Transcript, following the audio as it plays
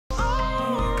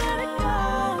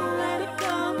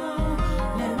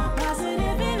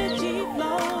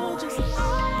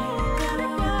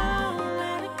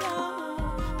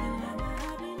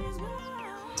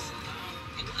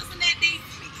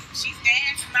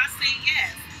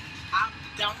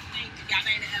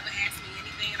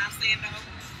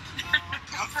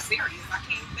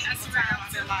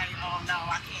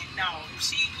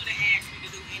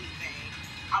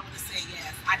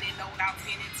know what I was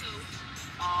getting into.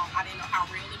 I didn't know how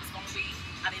real it was going to be.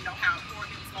 I didn't know how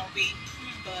important it was going to be.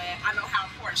 But I know how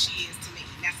important she is to me.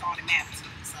 And that's all that matters to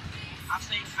me. So I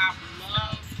think I've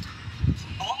loved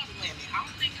all the women. I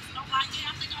don't think it's nobody.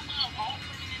 Yeah, I think I love all the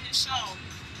women in this show.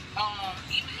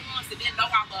 Even the ones that didn't know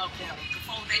I loved them.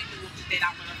 Before they knew that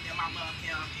I loved them, I loved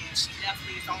them. And she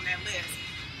definitely is on that list.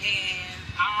 And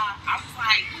I was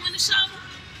like, you in the show?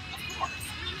 Of course,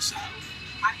 you in the show.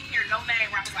 I didn't hear no name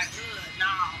where I was like, no.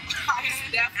 I was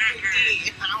definitely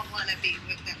did. I don't want to be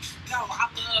with them. No, I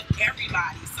love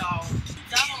everybody. So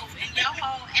and your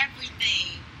whole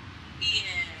everything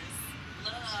is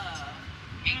love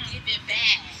and giving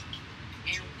back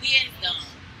and wisdom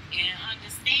and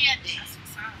understanding.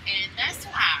 And that's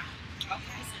why.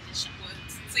 Okay.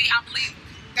 See, I believe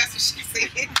it. That's what she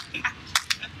said.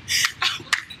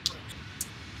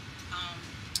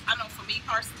 I know for me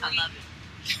personally, I love it.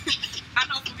 I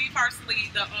know for me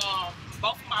personally, the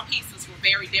both of my pieces were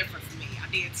very different for me. I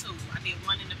did two. I did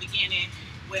one in the beginning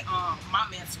with my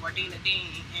mentor, Dina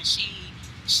Dean, and she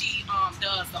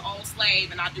does the old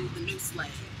slave and I do the new slave.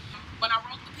 When I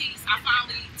wrote the piece, I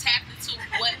finally tapped into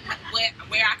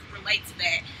where I could relate to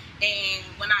that. And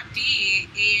when I did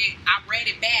it, I read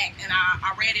it back and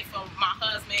I read it for my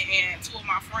husband and two of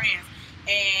my friends.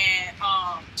 And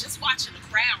just watching the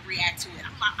crowd react to it,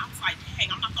 I was like, dang,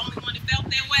 I'm not the only one that felt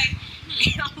that way.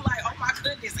 And I'm like, oh my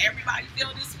goodness, everybody feel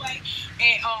this way.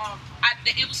 And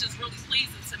it was just really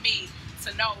pleasing to me to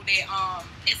know that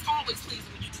it's always pleasing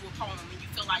when you do a poem and you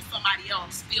feel like somebody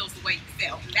else feels the way you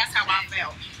felt. And that's how I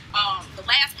felt. The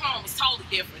last poem was totally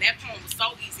different. That poem was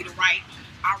so easy to write.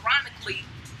 Ironically,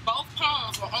 both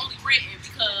poems were only written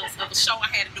because of a show I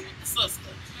had to do with the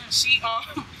sister. She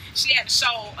had a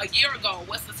show a year ago,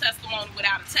 What's the Testimony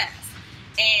Without a Test?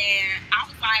 And I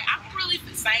was like, I don't really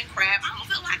feel the same crap. I don't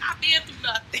feel like I've been through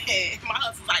nothing. My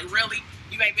husband's like, really?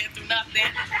 You ain't been through nothing?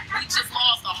 We just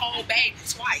lost a whole baby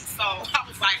twice. So I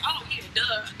was like, oh yeah,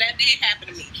 duh, that did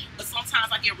happen to me. But sometimes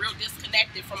I get real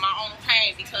disconnected from my own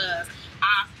pain because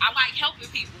I like helping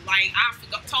people. Like I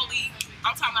forgot totally.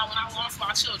 I'm talking about when I lost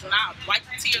my children. I wiped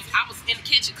the tears. I was in the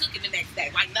kitchen cooking the next day,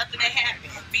 like nothing had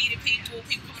happened. Feeding people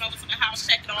coming over to the house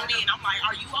checking on me, and I'm like,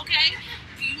 "Are you okay?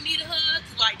 Do you need a hug?"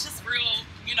 Like just real,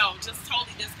 just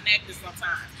totally disconnected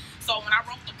sometimes. So when I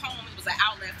wrote the poem, it was an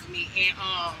outlet for me. And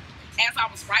as I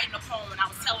was writing the poem and I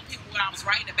was telling people what I was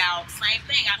writing about, same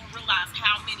thing. I didn't realize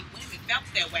how many women felt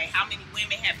that way. How many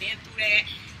women have been through that.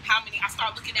 I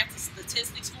started looking at the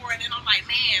statistics for it, and I'm like,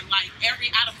 man, like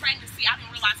out of pregnancy, I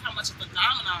didn't realize how much of a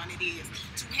phenomenon it is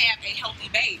to have a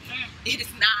healthy baby. It is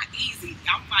not easy.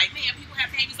 I'm like, man, people have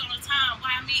babies all the time.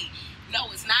 Why me? No,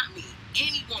 it's not me.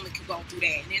 Any woman can go through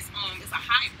that, and it's a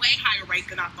way higher rate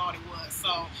than I thought it was.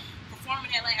 So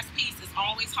performing that last piece is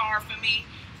always hard for me,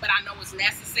 but I know it's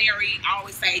necessary. I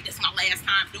always say this is my last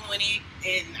time doing it,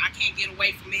 and I can't get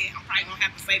away from it. I'm probably gonna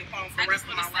have to say the poem for the rest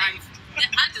of my life.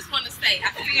 I just want to say,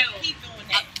 I feel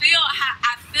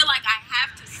like I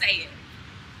have to say it.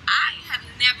 I have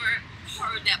never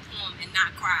heard that poem and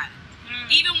not cried.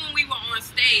 Even when we were on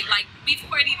stage, like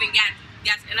before it even got,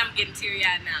 and I'm getting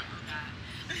teary-eyed now. Oh God.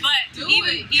 But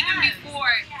even before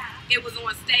it was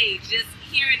on stage, just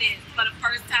hearing it for the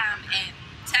first time at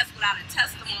Test Without a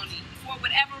Testimony, for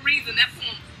whatever reason, that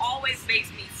poem always makes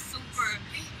me super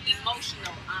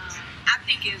emotional. I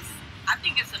think it's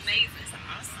amazing.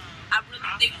 I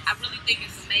really think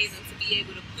it's amazing to be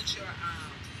able to put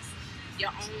your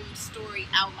own story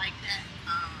out like that,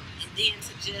 and then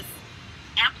to just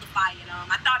amplify it.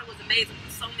 I thought it was amazing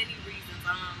for so many reasons.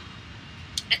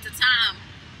 At the time,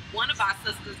 one of our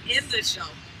sisters in the show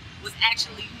was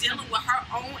actually dealing with her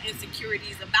own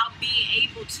insecurities about being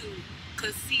able to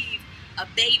conceive a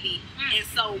baby, and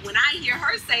so when I hear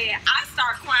her say it, I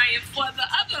start crying for the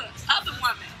other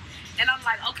woman. And I'm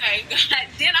like, okay.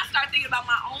 Then I start thinking about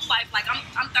my own life. Like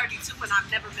I'm 32 and I've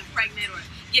never been pregnant or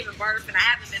given birth, and I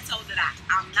haven't been told that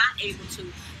I'm not able to.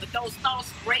 But those thoughts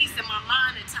race in my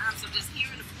mind at times. So just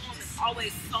hearing the poem is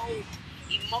always so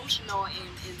emotional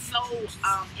and so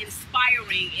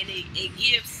inspiring, and it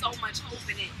gives so much hope,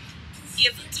 and it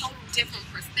gives a total different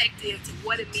perspective to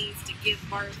what it means to give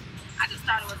birth. I just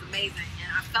thought it was amazing,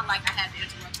 and I felt like I had to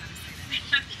interrupt her to say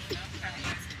that.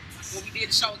 Okay. When we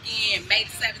did the show again, May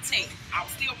 17th, I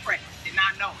was still pregnant, did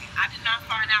not know it. I did not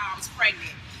find out I was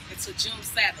pregnant until June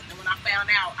 7th. And when I found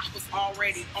out, I was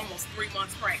already almost 3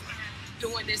 months pregnant.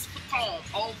 Doing this poem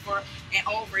over and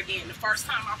over again. The first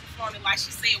time I performed it, like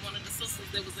she said, one of the sisters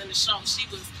that was in the show, she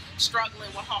was struggling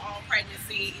with her own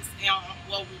pregnancies and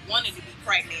wanted to be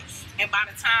pregnant. And by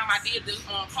the time I did the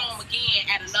poem again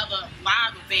at another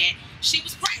live event, she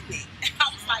was pregnant.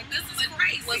 I was like, this is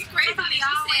crazy. What's crazy is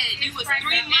you said you was 3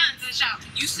 months.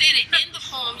 You said it in the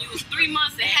poem. You was 3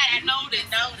 months and hadn't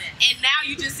noticed. And now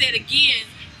you just said again,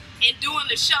 and doing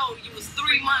the show, you was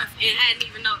 3 months and hadn't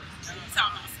even noticed. You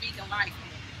talking about speaking life.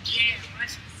 Yeah.